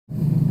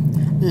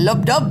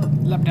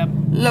Lub-dub.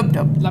 Lub-dub.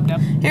 Lub-dub.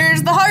 Lub-dub.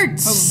 Here's the heart.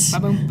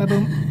 Ba-boom,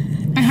 ba-boom, ba-boom.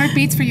 My heart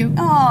beats for you.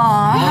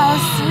 Aw, how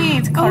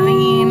sweet,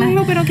 Corine. I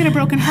hope I don't get a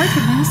broken heart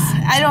from this.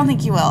 I don't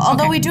think you will,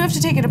 although Okay. we do have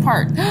to take it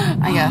apart,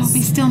 I guess. Oh,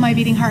 be still my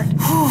beating heart.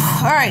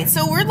 All right,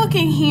 so we're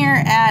looking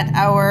here at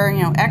our,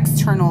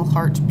 external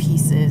heart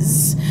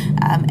pieces,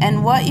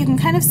 and what you can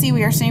kind of see,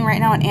 we are seeing right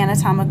now an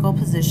anatomical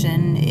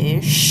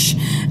position-ish,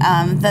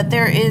 that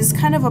there is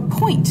kind of a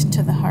point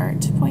to the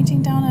heart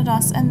pointing down at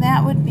us, and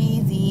that would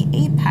be the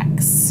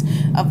apex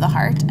of the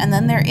heart. And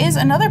then there is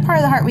another part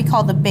of the heart we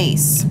call the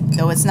base,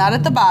 though it's not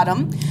at the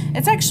bottom,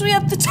 it's actually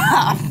at the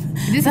top.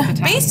 It is at the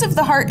top. Base of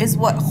the heart is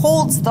what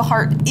holds the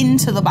heart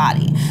into the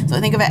body. So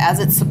think of it as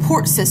its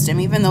support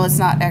system, even though it's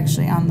not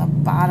actually on the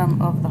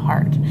bottom of the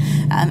heart.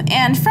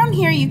 And from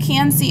here, you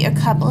can see a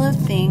couple of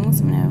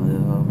things. I'm going to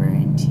move over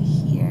into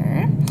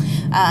here.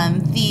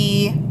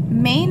 The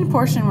main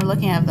portion we're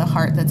looking at of the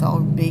heart that's all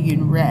big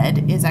and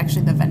red is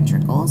actually the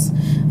ventricles.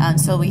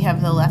 So we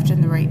have the left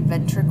and the right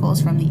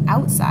ventricles from the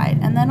outside.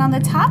 And then on the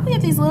top, we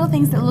have these little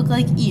things that look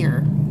like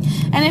ear.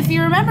 And if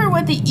you remember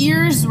what the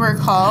ears were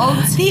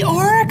called, The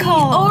auricle.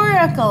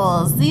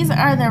 auricles. These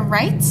are the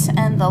right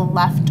and the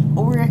left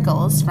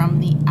auricles from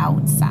the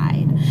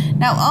outside.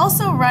 Now,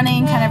 also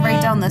running kind of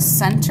right down the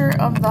center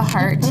of the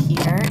heart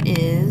here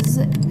is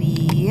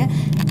the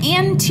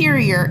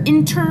anterior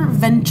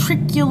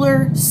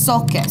interventricular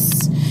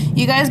sulcus.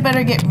 You guys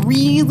better get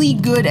really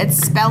good at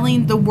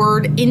spelling the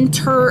word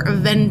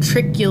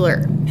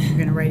interventricular. You're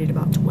going to write it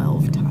about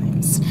 12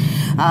 times.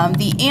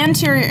 The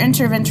anterior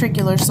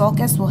interventricular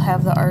sulcus will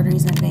have the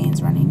arteries and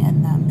veins running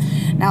in them.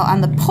 Now, on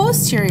the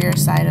posterior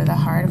side of the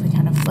heart, if we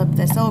kind of flip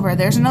this over,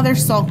 there's another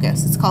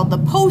sulcus. It's called the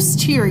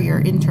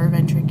posterior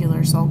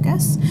interventricular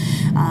sulcus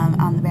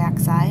on the back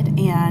side,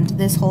 and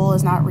this hole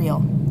is not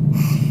real.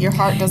 Your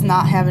heart does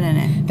not have it in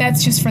it.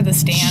 That's just for the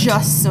stand.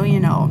 Just so you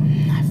know.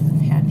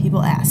 I've had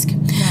people ask.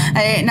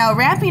 Yeah. Now,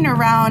 wrapping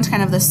around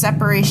kind of the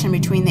separation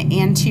between the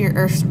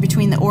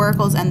between the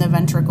auricles and the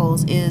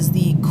ventricles is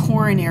the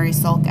coronary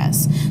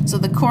sulcus. So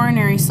the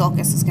coronary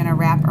sulcus is going to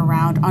wrap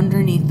around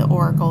underneath the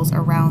auricles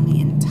around the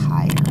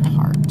entire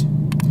heart.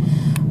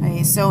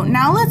 Okay, so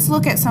now let's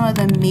look at some of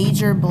the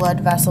major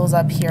blood vessels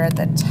up here at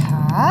the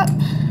top.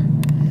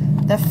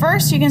 The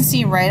first you can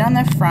see right on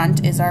the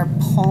front is our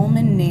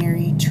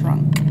pulmonary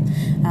trunk.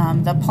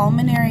 The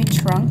pulmonary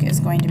trunk is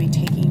going to be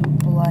taking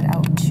blood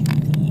out to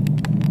the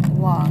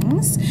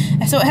lungs.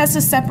 And so it has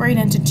to separate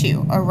into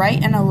two, a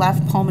right and a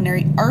left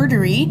pulmonary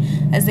artery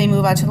as they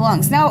move out to the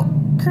lungs. Now,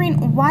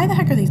 Corine, why the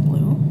heck are these blue?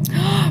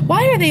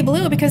 Why are they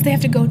blue? Because they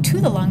have to go to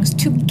the lungs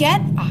to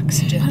get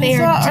oxygen. I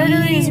thought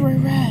arteries were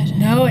red.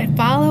 No, it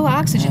follow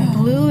oxygen.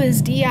 Blue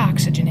is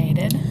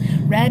deoxygenated.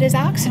 Red is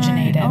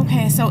oxygenated.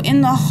 Okay, so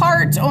in the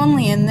heart,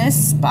 only in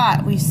this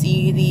spot, we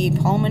see the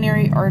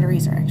pulmonary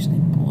arteries are actually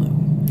blue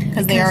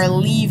because they are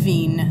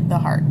leaving the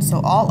heart.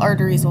 So all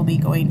arteries will be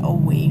going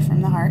away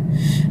from the heart.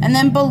 And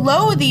then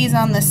below these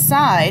on the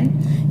side,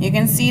 you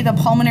can see the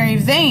pulmonary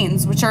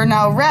veins, which are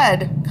now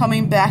red,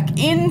 coming back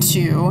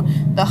into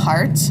the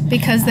heart.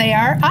 Because they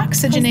are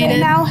oxygenated. Because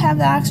they now have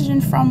the oxygen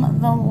from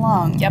the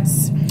lungs. Yep.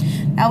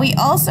 Now we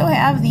also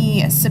have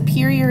the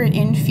superior and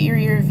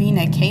inferior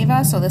vena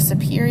cava. So the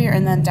superior,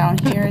 and then down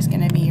here is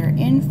going to be your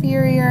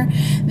inferior.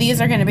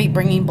 These are going to be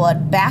bringing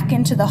blood back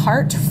into the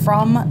heart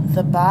from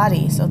the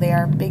body. So they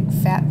are big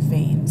fat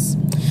veins.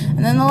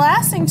 And then the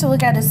last thing to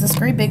look at is this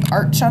great big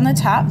arch on the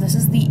top. This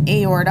is the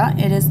aorta.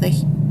 It is the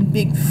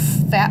big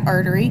fat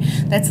artery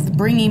that's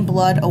bringing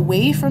blood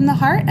away from the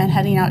heart and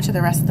heading out to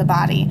the rest of the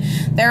body.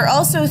 There are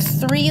also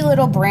three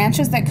little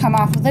branches that come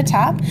off of the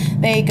top.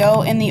 They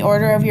go in the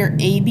order of your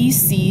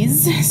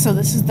ABCs. So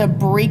this is the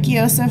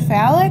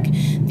brachiocephalic,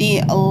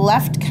 the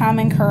left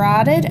common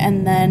carotid,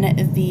 and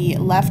then the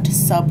left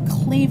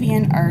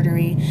subclavian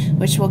artery,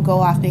 which will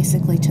go off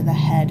basically to the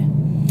head.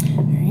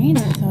 All right,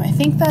 so I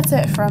think that's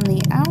it from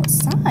the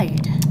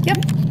outside.